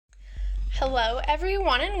Hello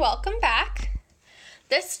everyone and welcome back.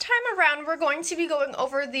 This time around we're going to be going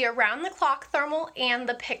over the Around the Clock Thermal and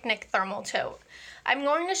the Picnic Thermal Tote. I'm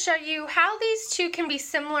going to show you how these two can be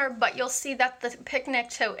similar, but you'll see that the Picnic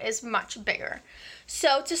Tote is much bigger.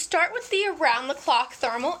 So to start with the Around the Clock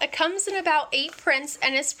Thermal, it comes in about 8 prints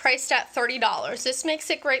and is priced at $30. This makes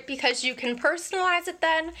it great because you can personalize it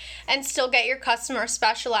then and still get your customer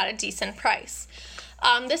special at a decent price.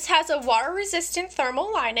 This has a water-resistant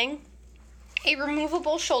thermal lining, a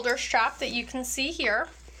removable shoulder strap that you can see here.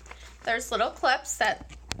 There's little clips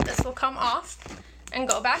that this will come off and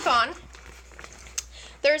go back on.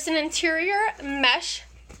 There's an interior mesh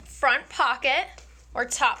front pocket, or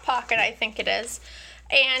top pocket I think it is,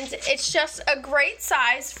 and it's just a great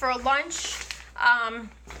size for lunch. I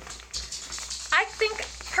think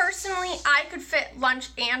personally I could fit lunch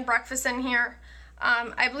and breakfast in here.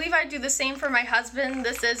 I believe I do the same for my husband.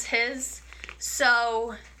 This is his,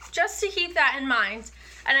 so just to keep that in mind.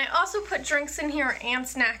 And I also put drinks in here and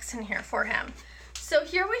snacks in here for him. So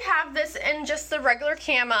here we have this in just the regular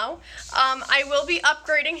camo. I will be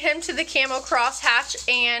upgrading him to the camo crosshatch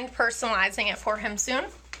and personalizing it for him soon.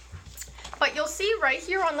 But you'll see right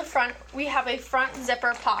here on the front, we have a front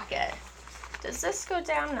zipper pocket. Does this go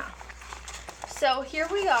down? No. So here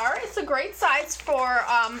we are. It's a great size for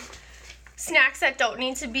snacks that don't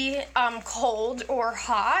need to be cold or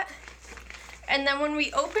hot. And then when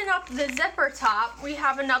we open up the zipper top, we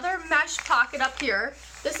have another mesh pocket up here.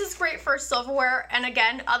 This is great for silverware and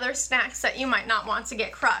again, other snacks that you might not want to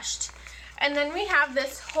get crushed. And then we have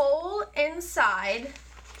this whole inside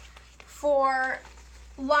for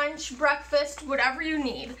lunch, breakfast, whatever you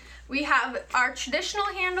need. We have our traditional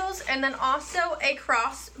handles and then also a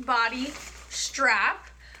crossbody strap.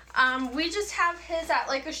 We just have his at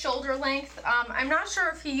like a shoulder length. I'm not sure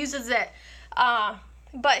if he uses it,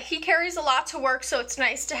 but he carries a lot to work, so it's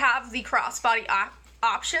nice to have the crossbody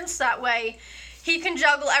option, so that way he can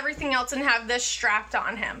juggle everything else and have this strapped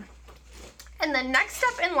on him. And then next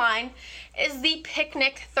up in line is the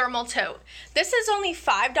Picnic Thermal Tote. This is only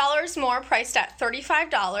 $5 more, priced at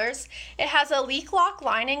 $35. It has a leak lock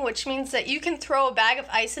lining, which means that you can throw a bag of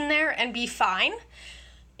ice in there and be fine.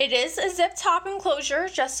 It is a zip top enclosure,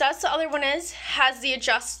 just as the other one is, has the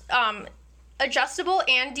adjustable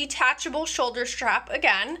and detachable shoulder strap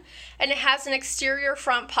again, and it has an exterior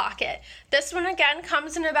front pocket. This one again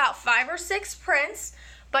comes in about 5 or 6 prints,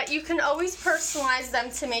 but you can always personalize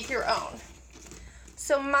them to make your own.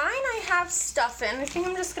 So mine I have stuff in. I think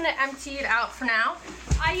I'm just going to empty it out for now.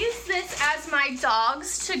 I use this as my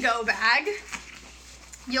dog's to-go bag.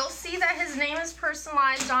 You'll see that his name is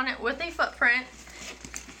personalized on it with a footprint.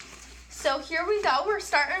 So here we go. We're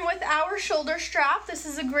starting with our shoulder strap. This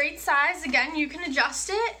is a great size. Again, you can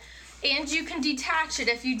adjust it and you can detach it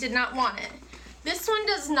if you did not want it. This one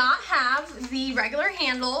does not have the regular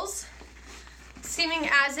handles, seeming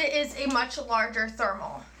as it is a much larger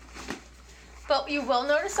thermal. But you will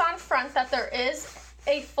notice on front that there is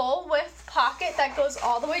a full width pocket that goes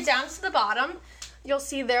all the way down to the bottom. You'll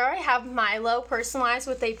see there I have Milo personalized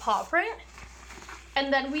with a paw print.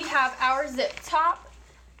 And then we have our zip top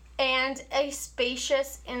and a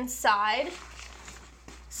spacious inside.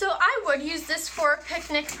 So I would use this for a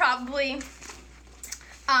picnic probably,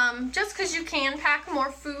 just because you can pack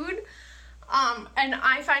more food, and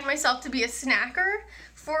I find myself to be a snacker.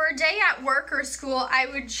 For a day at work or school, I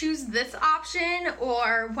would choose this option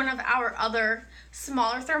or one of our other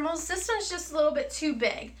smaller thermals. This one's just a little bit too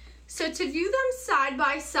big. So to view them side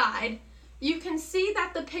by side, you can see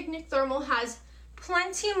that the Picnic Thermal has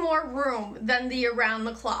plenty more room than the Around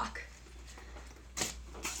the Clock.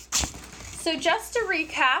 So just to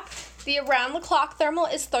recap, the Around the Clock Thermal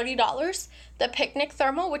is $30. The Picnic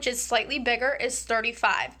Thermal, which is slightly bigger, is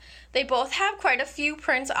 $35. They both have quite a few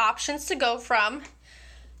print options to go from,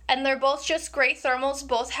 and they're both just great thermals.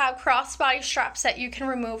 Both have crossbody straps that you can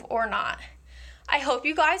remove or not. I hope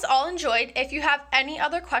you guys all enjoyed. If you have any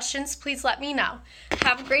other questions, please let me know.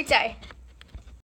 Have a great day.